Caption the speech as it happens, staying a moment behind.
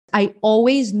I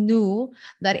always knew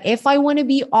that if I want to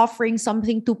be offering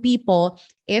something to people,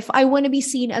 if I want to be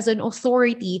seen as an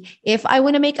authority, if I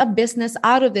want to make a business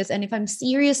out of this, and if I'm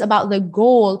serious about the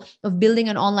goal of building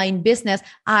an online business,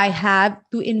 I have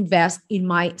to invest in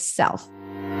myself.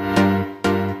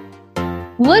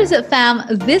 What is up, fam?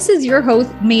 This is your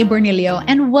host, May Bornilio,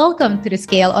 and welcome to the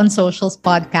Scale on Socials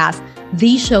podcast,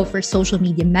 the show for social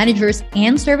media managers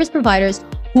and service providers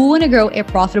who want to grow a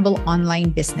profitable online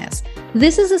business.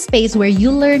 This is a space where you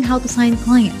learn how to sign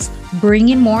clients, bring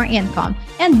in more income,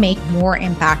 and make more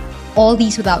impact. All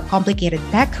these without complicated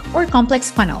tech or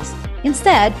complex funnels.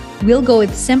 Instead, we'll go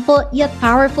with simple yet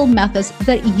powerful methods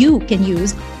that you can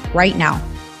use right now.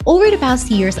 Over the past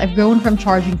years, I've grown from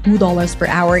charging $2 per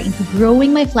hour into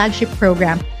growing my flagship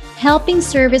program, helping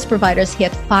service providers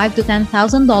hit $5,000 to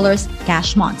 $10,000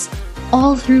 cash months,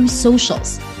 all through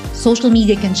socials. Social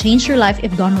media can change your life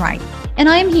if done right. And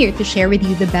I am here to share with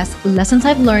you the best lessons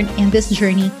I've learned in this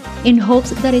journey in hopes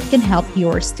that it can help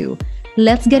yours too.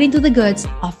 Let's get into the goods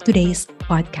of today's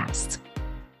podcast.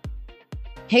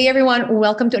 Hey everyone,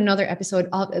 welcome to another episode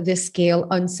of the Scale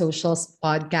on Socials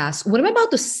podcast. What I'm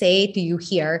about to say to you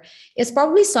here is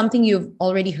probably something you've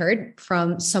already heard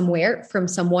from somewhere, from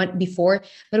someone before,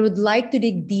 but I would like to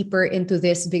dig deeper into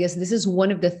this because this is one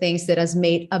of the things that has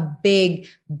made a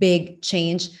big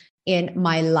change in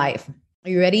my life. Are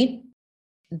you ready?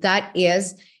 That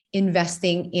is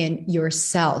investing in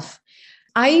yourself.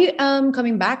 I am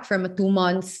coming back from a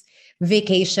 2-month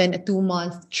vacation, a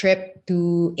 2-month trip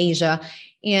to Asia.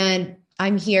 And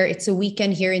I'm here. It's a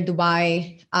weekend here in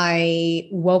Dubai. I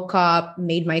woke up,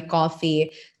 made my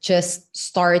coffee, just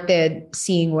started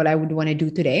seeing what I would want to do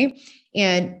today.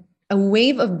 And a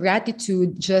wave of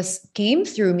gratitude just came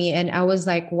through me. And I was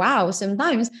like, wow,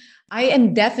 sometimes I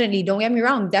am definitely, don't get me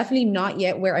wrong, definitely not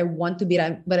yet where I want to be,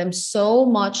 but I'm so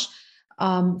much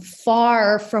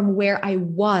far from where I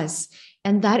was.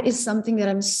 And that is something that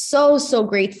I'm so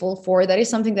grateful for. That is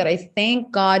something that I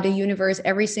thank God, the universe,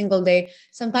 every single day.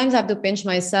 Sometimes I have to pinch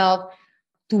myself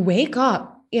to wake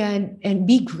up and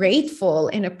be grateful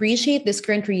and appreciate this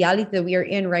current reality that we are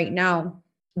in right now.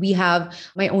 We have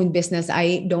my own business.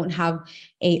 I don't have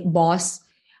a boss.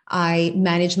 I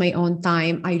manage my own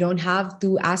time. I don't have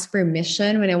to ask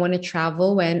permission when I want to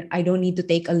travel, when I don't need to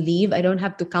take a leave. I don't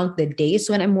have to count the days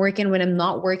when I'm working, when I'm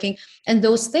not working. And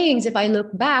those things, if I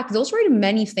look back, those were the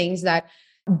many things that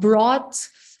brought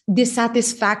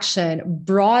dissatisfaction,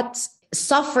 brought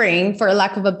suffering, for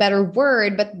lack of a better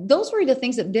word. But those were the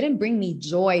things that didn't bring me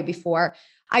joy before.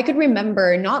 I could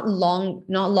remember not long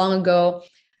ago,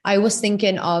 I was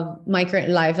thinking of my current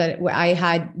life that I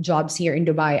had jobs here in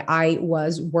Dubai. I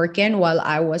was working while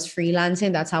I was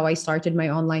freelancing. That's how I started my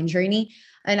online journey.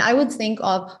 And I would think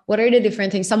of what are the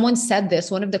different things. Someone said this,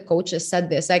 one of the coaches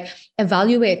said this, like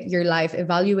evaluate your life,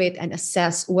 evaluate and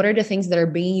assess what are the things that are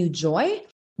bringing you joy?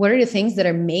 What are the things that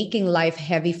are making life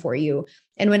heavy for you?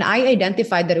 And when I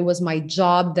identified that it was my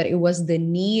job, that it was the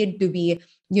need to be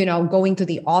going to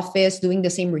the office, doing the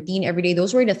same routine every day.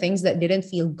 Those were the things that didn't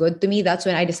feel good to me. That's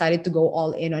when I decided to go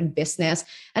all in on business.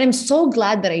 And I'm so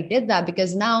glad that I did that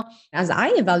because now as I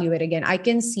evaluate again, I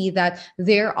can see that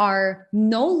there are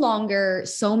no longer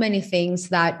so many things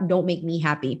that don't make me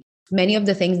happy. Many of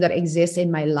the things that exist in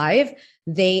my life,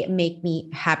 they make me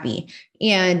happy.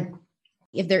 And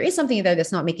if there is something there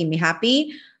that's not making me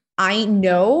happy, I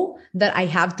know that I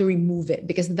have to remove it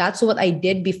because that's what I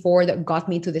did before that got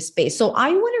me to this space. So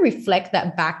I want to reflect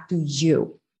that back to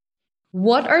you.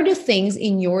 What are the things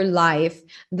in your life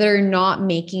that are not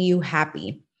making you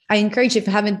happy? I encourage you, if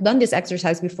you haven't done this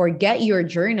exercise before, get your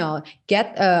journal,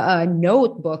 get a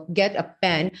notebook, get a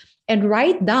pen and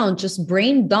write down, just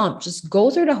brain dump, just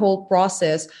go through the whole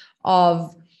process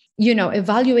of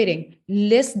evaluating,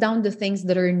 list down the things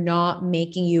that are not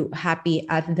making you happy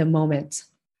at the moment.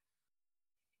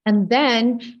 And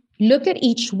then look at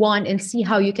each one and see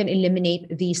how you can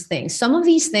eliminate these things. Some of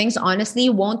these things, honestly,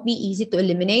 won't be easy to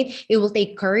eliminate. It will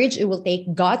take courage. It will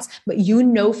take guts. But you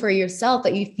know for yourself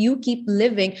that if you keep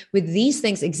living with these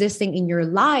things existing in your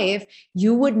life,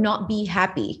 you would not be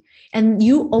happy. And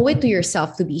you owe it to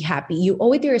yourself to be happy. You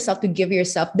owe it to yourself to give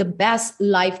yourself the best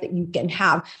life that you can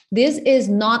have. This is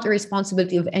not a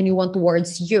responsibility of anyone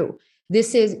towards you.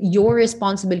 This is your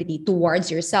responsibility towards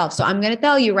yourself. So I'm going to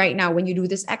tell you right now, when you do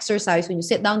this exercise, when you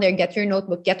sit down there, get your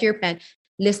notebook, get your pen,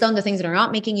 list down the things that are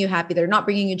not making you happy, that are not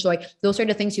bringing you joy. Those are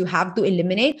the things you have to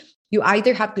eliminate. You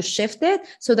either have to shift it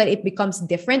so that it becomes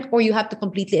different, or you have to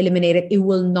completely eliminate it. It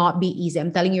will not be easy.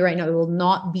 I'm telling you right now, it will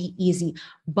not be easy.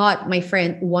 But my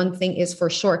friend, one thing is for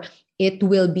sure, it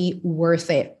will be worth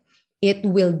it. it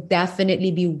will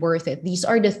definitely be worth it. These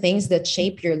are the things that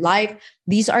shape your life.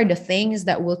 These are the things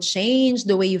that will change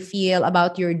the way you feel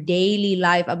about your daily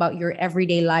life, about your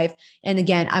everyday life. And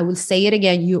again, I will say it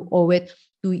again, you owe it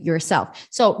to yourself.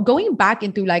 So going back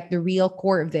into like the real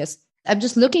core of this, I'm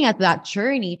just looking at that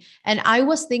journey. And I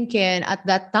was thinking at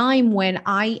that time when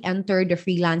I entered the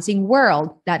freelancing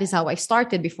world, that is how I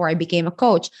started before I became a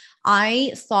coach.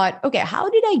 I thought, okay, how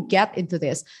did I get into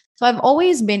this? So I've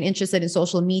always been interested in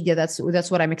social media. That's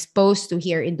what I'm exposed to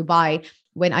here in Dubai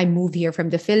when I moved here from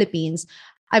the Philippines.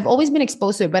 I've always been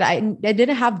exposed to it, but I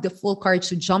didn't have the full courage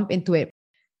to jump into it.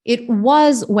 It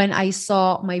was when I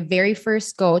saw my very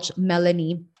first coach,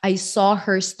 Melanie. I saw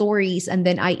her stories and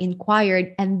then I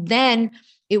inquired. And then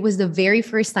it was the very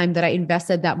first time that I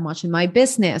invested that much in my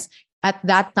business. At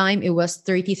that time, it was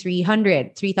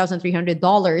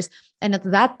 $3,300. And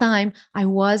at that time, I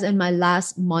was in my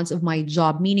last months of my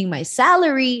job, meaning my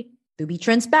salary, to be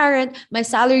transparent, my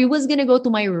salary was going to go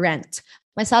to my rent.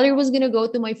 My salary was going to go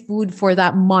to my food for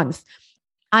that month.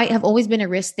 I have always been a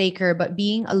risk taker, but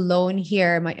being alone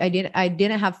here, I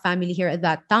didn't have family here at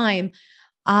that time.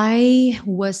 I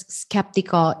was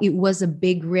skeptical. It was a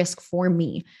big risk for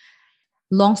me.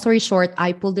 Long story short,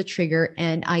 I pulled the trigger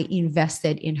and I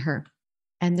invested in her.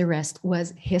 And the rest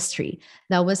was history.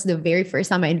 That was the very first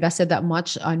time I invested that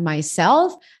much on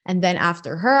myself. And then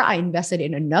after her, I invested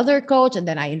in another coach and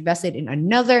then I invested in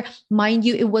another. Mind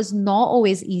you, it was not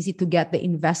always easy to get the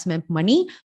investment money.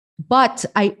 But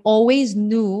I always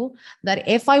knew that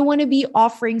if I want to be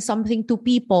offering something to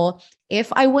people,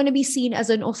 if I want to be seen as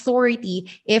an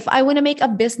authority, if I want to make a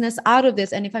business out of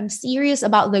this, and if I'm serious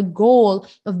about the goal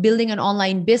of building an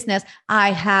online business,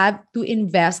 I have to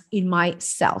invest in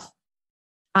myself.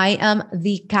 I am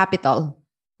the capital,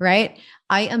 right?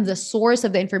 I am the source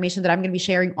of the information that I'm going to be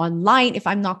sharing online. If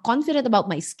I'm not confident about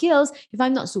my skills, if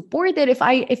I'm not supported, if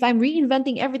I'm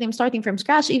reinventing everything, starting from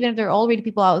scratch, even if there are already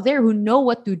people out there who know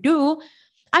what to do,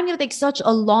 I'm going to take such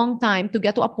a long time to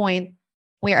get to a point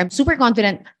where I'm super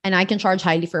confident and I can charge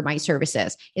highly for my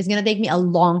services. It's going to take me a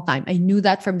long time. I knew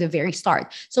that from the very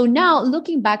start. So now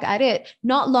looking back at it,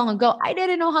 not long ago, I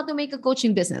didn't know how to make a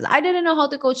coaching business. I didn't know how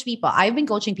to coach people. I've been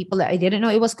coaching people that I didn't know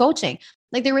it was coaching.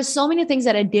 Like there were so many things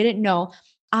that I didn't know.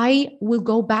 I will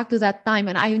go back to that time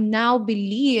and I now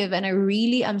believe, and I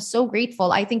really am so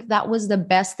grateful. I think that was the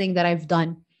best thing that I've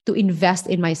done to invest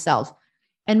in myself.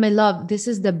 And my love, this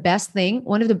is the best thing,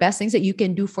 one of the best things that you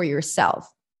can do for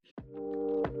yourself.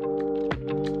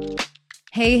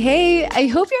 Hey, I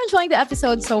hope you're enjoying the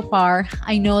episode so far.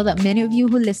 I know that many of you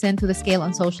who listen to the Scale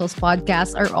on Socials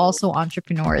podcast are also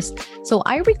entrepreneurs. So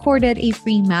I recorded a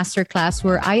free masterclass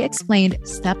where I explained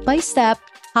step by step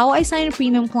how I sign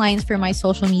premium clients for my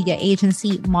social media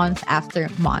agency month after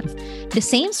month. The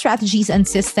same strategies and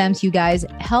systems, you guys,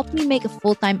 helped me make a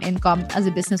full-time income as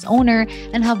a business owner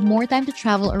and have more time to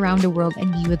travel around the world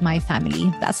and be with my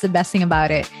family. That's the best thing about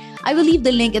it. I will leave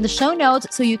the link in the show notes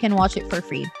so you can watch it for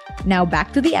free. Now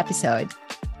back to the episode.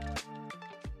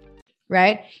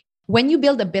 Right? When you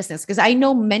build a business, because I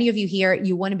know many of you here,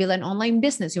 you want to build an online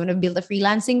business, you want to build a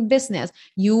freelancing business,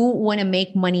 you want to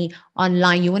make money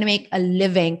online, you want to make a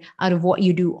living out of what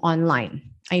you do online.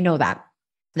 I know that.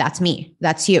 That's me.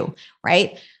 That's you,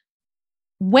 right?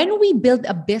 When we build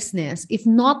a business, if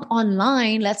not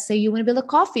online, let's say you want to build a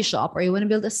coffee shop or you want to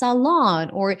build a salon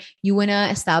or you want to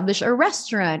establish a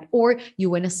restaurant or you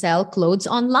want to sell clothes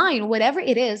online, whatever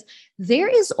it is, there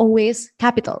is always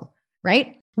capital,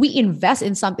 right? We invest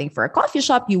in something. For a coffee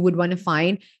shop, you would want to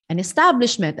find an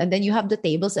establishment, and then you have the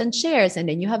tables and chairs, and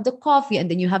then you have the coffee,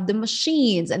 and then you have the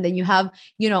machines, and then you have,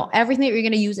 everything that you're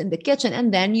going to use in the kitchen,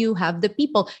 and then you have the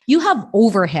people. You have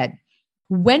overhead.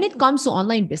 When it comes to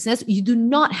online business, you do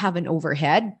not have an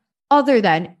overhead other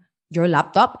than your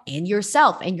laptop and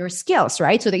yourself and your skills,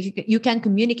 right? So that you can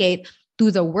communicate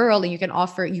to the world and you can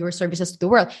offer your services to the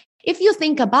world. If you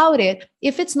think about it,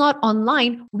 if it's not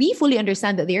online, we fully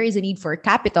understand that there is a need for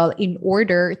capital in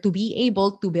order to be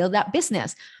able to build that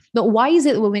business. But why is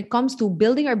it when it comes to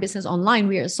building our business online,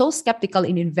 we are so skeptical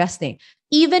in investing?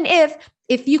 Even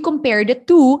if you compare the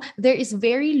two, there is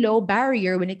very low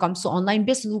barrier when it comes to online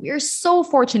business. We are so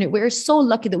fortunate. We are so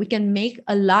lucky that we can make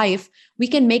a life, we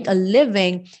can make a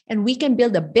living, and we can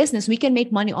build a business. We can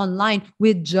make money online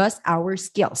with just our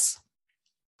skills.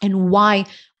 And why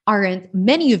aren't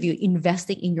many of you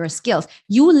investing in your skills?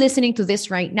 You listening to this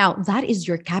right now, that is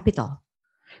your capital,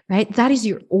 right? That is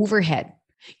your overhead.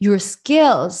 Your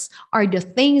skills are the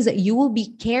things that you will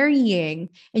be carrying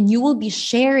and you will be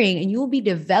sharing and you will be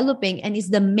developing, and is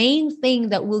the main thing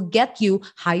that will get you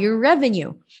higher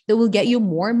revenue, that will get you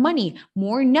more money,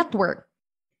 more network.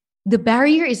 The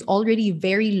barrier is already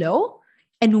very low.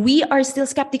 And we are still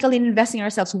skeptical in investing in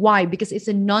ourselves. Why? Because it's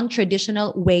a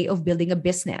non-traditional way of building a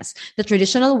business. The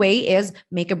traditional way is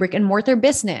make a brick and mortar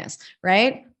business,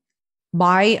 right?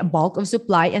 Buy a bulk of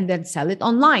supply and then sell it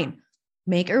online.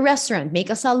 Make a restaurant,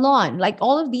 make a salon. Like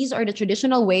all of these are the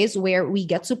traditional ways where we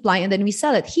get supply and then we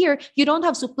sell it. Here, you don't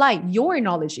have supply. Your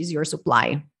knowledge is your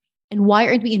supply. And why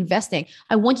aren't we investing?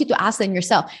 I want you to ask them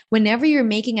yourself. Whenever you're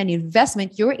making an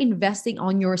investment, you're investing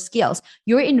on your skills.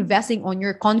 You're investing on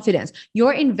your confidence.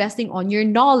 You're investing on your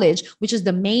knowledge, which is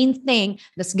the main thing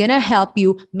that's going to help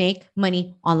you make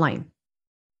money online,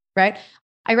 right?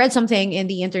 I read something in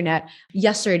the internet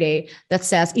yesterday that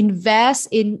says invest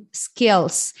in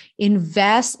skills,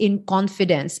 invest in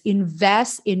confidence,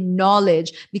 invest in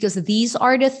knowledge, because these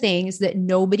are the things that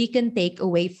nobody can take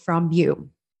away from you.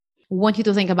 I want you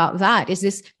to think about that. Is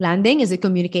this landing? Is it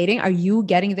communicating? Are you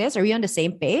getting this? Are we on the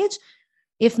same page?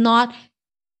 If not,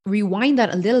 rewind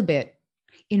that a little bit.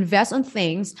 Invest on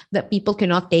things that people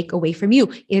cannot take away from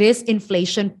you. It is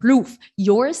inflation proof.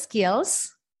 Your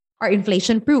skills are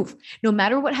inflation proof. No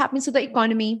matter what happens to the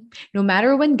economy, no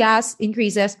matter when gas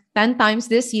increases 10 times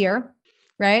this year,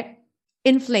 right?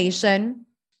 Inflation,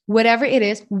 whatever it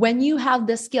is, when you have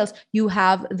the skills, you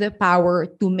have the power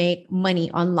to make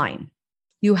money online.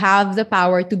 You have the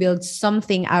power to build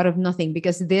something out of nothing,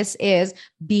 because this is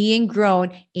being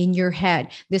grown in your head.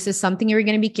 This is something you're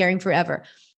going to be carrying forever.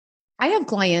 I have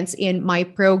clients in my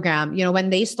program, when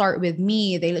they start with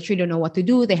me, they literally don't know what to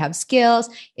do. They have skills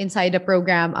inside the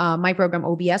program, my program,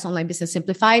 OBS, Online Business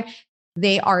Simplified.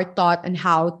 They are taught on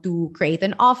how to create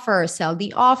an offer, sell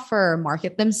the offer,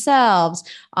 market themselves,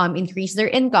 increase their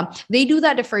income. They do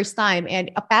that the first time. And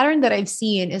a pattern that I've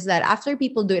seen is that after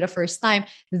people do it the first time,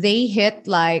 they hit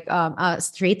like a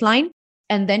straight line.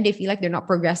 And then they feel like they're not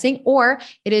progressing, or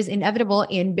it is inevitable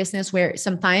in business where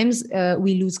sometimes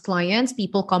we lose clients.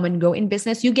 People come and go in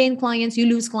business. You gain clients, you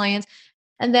lose clients.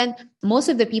 And then most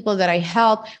of the people that I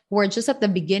help who are just at the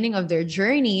beginning of their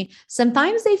journey,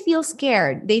 sometimes they feel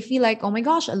scared. They feel like, oh my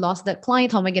gosh, I lost that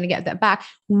client. How am I going to get that back?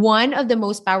 One of the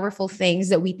most powerful things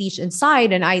that we teach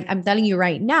inside, and I'm telling you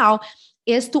right now,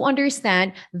 is to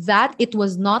understand that it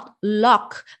was not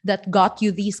luck that got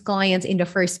you these clients in the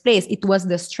first place. It was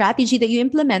the strategy that you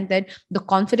implemented, the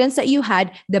confidence that you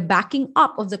had, the backing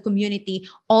up of the community.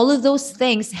 All of those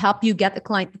things help you get the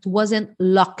client. It wasn't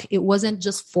luck. It wasn't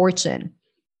just fortune,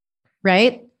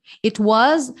 right? It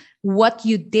was what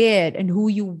you did and who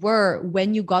you were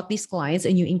when you got these clients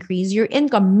and you increase your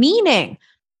income. Meaning,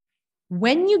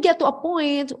 when you get to a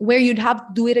point where you'd have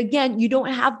to do it again, you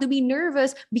don't have to be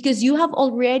nervous because you have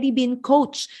already been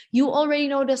coached. You already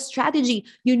know the strategy.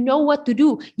 You know what to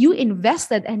do. You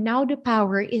invested and now the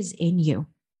power is in you.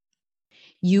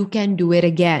 You can do it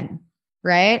again,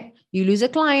 right? You lose a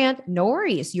client, no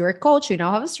worries. You're a coach. You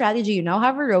now have a strategy. You now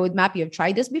have a roadmap. You've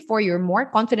tried this before. You're more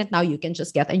confident now. You can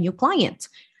just get a new client.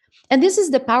 And this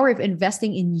is the power of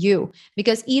investing in you,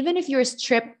 because even if you're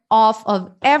stripped off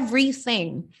of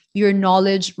everything, your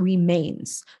knowledge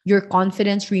remains, your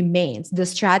confidence remains, the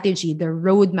strategy, the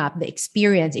roadmap, the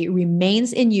experience, it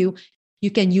remains in you.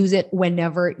 You can use it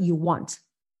whenever you want.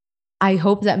 I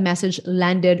hope that message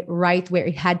landed right where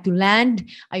it had to land.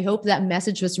 I hope that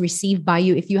message was received by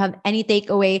you. If you have any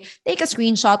takeaway, take a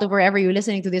screenshot of wherever you're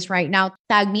listening to this right now.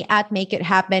 Tag me at Make It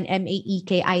Happen,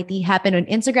 MAEKIT Happen on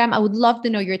Instagram. I would love to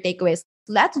know your takeaways.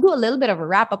 Let's do a little bit of a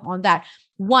wrap up on that.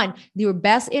 One, your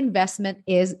best investment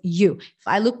is you. If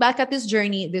I look back at this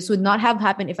journey, this would not have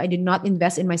happened if I did not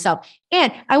invest in myself.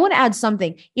 And I want to add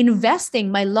something.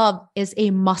 Investing, my love, is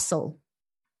a muscle.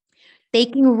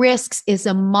 Taking risks is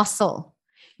a muscle.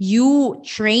 You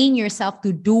train yourself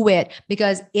to do it,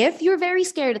 because if you're very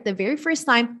scared at the very first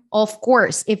time, of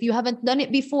course, if you haven't done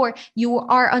it before, you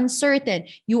are uncertain.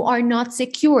 You are not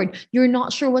secured. You're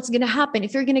not sure what's going to happen.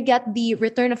 If you're going to get the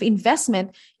return of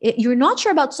investment, you're not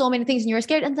sure about so many things and you're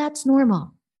scared, and that's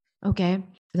normal. Okay.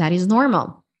 That is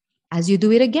normal. As you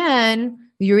do it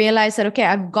again, you realize that, okay,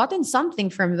 I've gotten something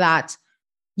from that.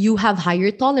 You have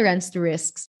higher tolerance to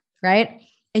risks, right?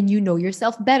 And you know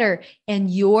yourself better, and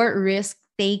your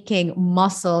risk-taking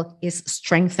muscle is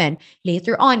strengthened.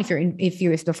 Later on,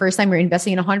 if the first time you're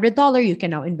investing in $100, you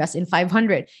can now invest in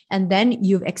 500, and then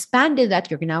you've expanded that.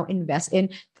 You can now invest in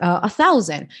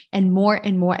 1,000, and more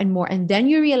and more and more. And then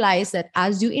you realize that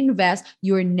as you invest,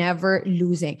 you're never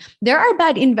losing. There are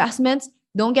bad investments.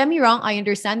 Don't get me wrong. I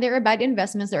understand there are bad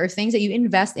investments. There are things that you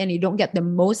invest in, you don't get the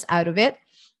most out of it,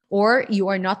 or you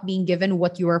are not being given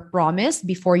what you were promised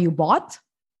before you bought.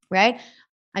 Right?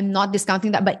 I'm not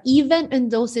discounting that. But even in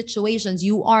those situations,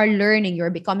 you are learning, you're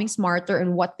becoming smarter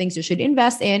in what things you should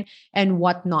invest in and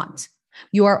what not.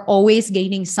 You are always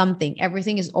gaining something.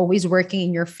 Everything is always working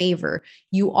in your favor.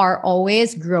 You are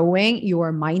always growing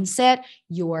your mindset,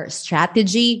 your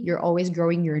strategy. You're always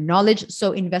growing your knowledge.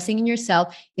 So investing in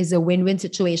yourself is a win-win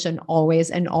situation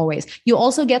always and always. You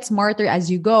also get smarter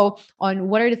as you go on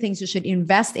what are the things you should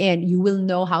invest in. You will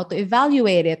know how to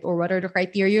evaluate it, or what are the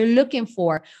criteria you're looking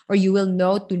for, or you will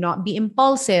know to not be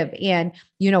impulsive and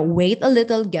wait a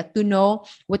little, get to know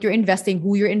what you're investing,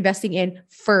 who you're investing in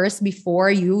first before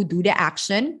you do the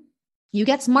action. You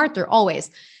get smarter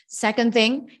always. Second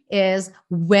thing is,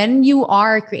 when you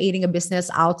are creating a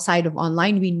business outside of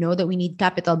online, we know that we need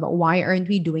capital, but why aren't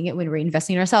we doing it when we're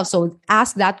investing in ourselves? So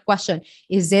ask that question.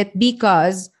 Is it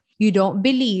because you don't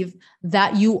believe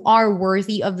that you are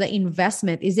worthy of the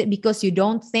investment? Is it because you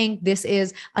don't think this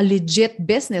is a legit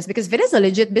business? Because if it is a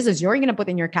legit business, you're going to put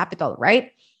in your capital,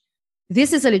 right?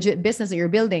 This is a legit business that you're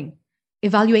building.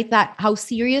 Evaluate that. How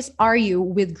serious are you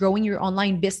with growing your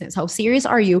online business? How serious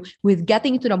are you with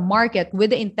getting into the market with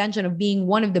the intention of being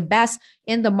one of the best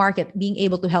in the market, being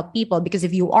able to help people? Because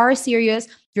if you are serious,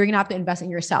 you're going to have to invest in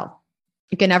yourself.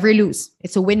 You can never lose.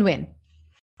 It's a win-win,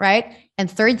 right? And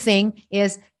third thing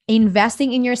is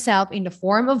investing in yourself in the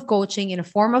form of coaching, in a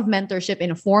form of mentorship,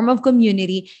 in a form of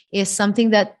community is something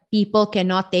that people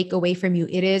cannot take away from you.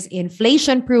 It is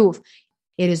inflation proof.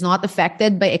 It is not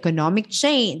affected by economic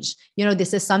change.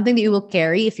 This is something that you will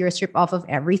carry if you're stripped off of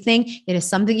everything. It is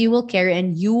something you will carry,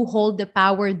 and you hold the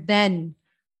power. Then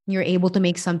you're able to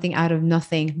make something out of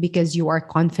nothing because you are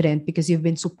confident, because you've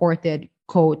been supported,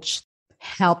 coached,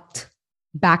 helped,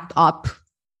 backed up,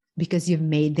 because you've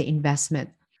made the investment.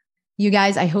 You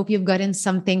guys, I hope you've gotten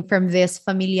something from this.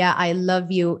 Familia, I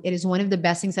love you. It is one of the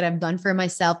best things that I've done for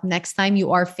myself. Next time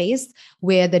you are faced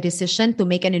with a decision to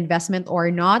make an investment or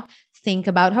not, think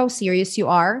about how serious you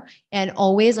are, and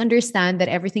always understand that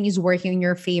everything is working in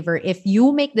your favor. If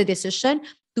you make the decision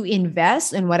to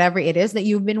invest in whatever it is that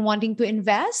you've been wanting to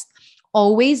invest,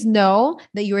 always know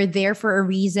that you're there for a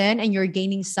reason and you're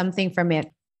gaining something from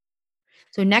it.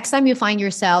 So next time you find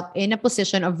yourself in a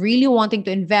position of really wanting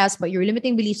to invest, but your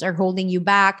limiting beliefs are holding you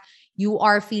back, you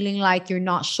are feeling like you're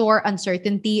not sure,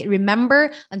 uncertainty,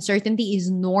 remember, uncertainty is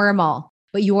normal,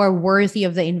 but you are worthy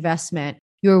of the investment.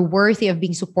 You're worthy of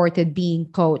being supported, being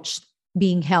coached,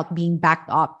 being helped, being backed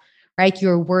up, right?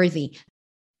 You're worthy.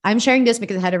 I'm sharing this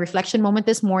because I had a reflection moment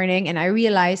this morning, and I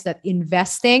realized that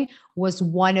investing was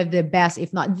one of the best,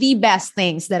 if not the best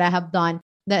things that I have done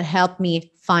that helped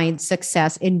me find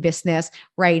success in business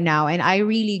right now. And I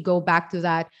really go back to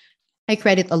that. I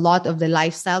credit a lot of the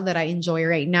lifestyle that I enjoy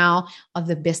right now, of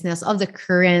the business, of the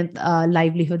current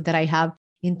livelihood that I have,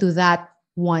 into that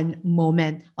one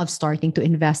moment of starting to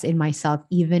invest in myself,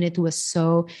 even if it was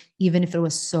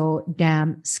so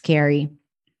damn scary.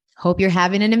 Hope you're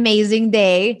having an amazing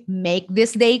day. Make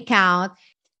this day count.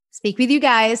 Speak with you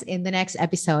guys in the next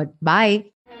episode.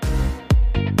 Bye.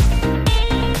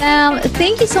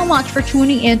 Thank you so much for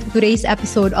tuning in to today's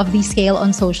episode of the Scale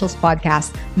on Socials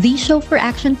podcast, the show for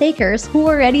action takers who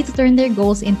are ready to turn their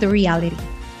goals into reality.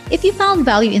 If you found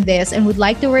value in this and would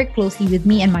like to work closely with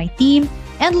me and my team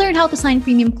and learn how to sign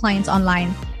premium clients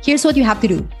online, here's what you have to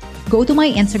do. Go to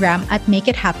my Instagram at Make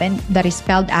It Happen, that is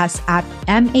spelled as at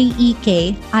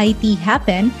MAEKIT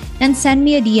Happen, and send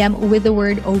me a DM with the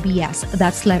word OBS.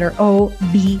 That's letter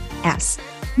OBS.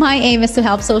 My aim is to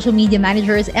help social media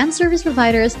managers and service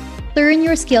providers turn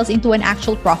your skills into an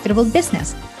actual profitable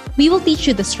business. We will teach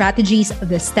you the strategies,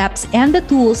 the steps, and the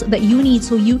tools that you need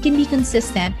so you can be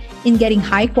consistent in getting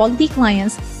high quality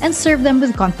clients and serve them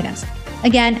with confidence.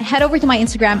 Again, head over to my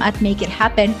Instagram at Make It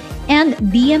Happen and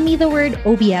DM me the word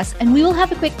OBS, and we will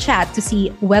have a quick chat to see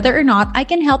whether or not I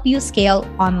can help you scale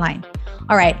online.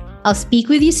 All right, I'll speak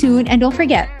with you soon, and don't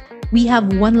forget, we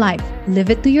have one life. Live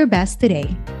it to your best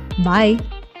today. Bye.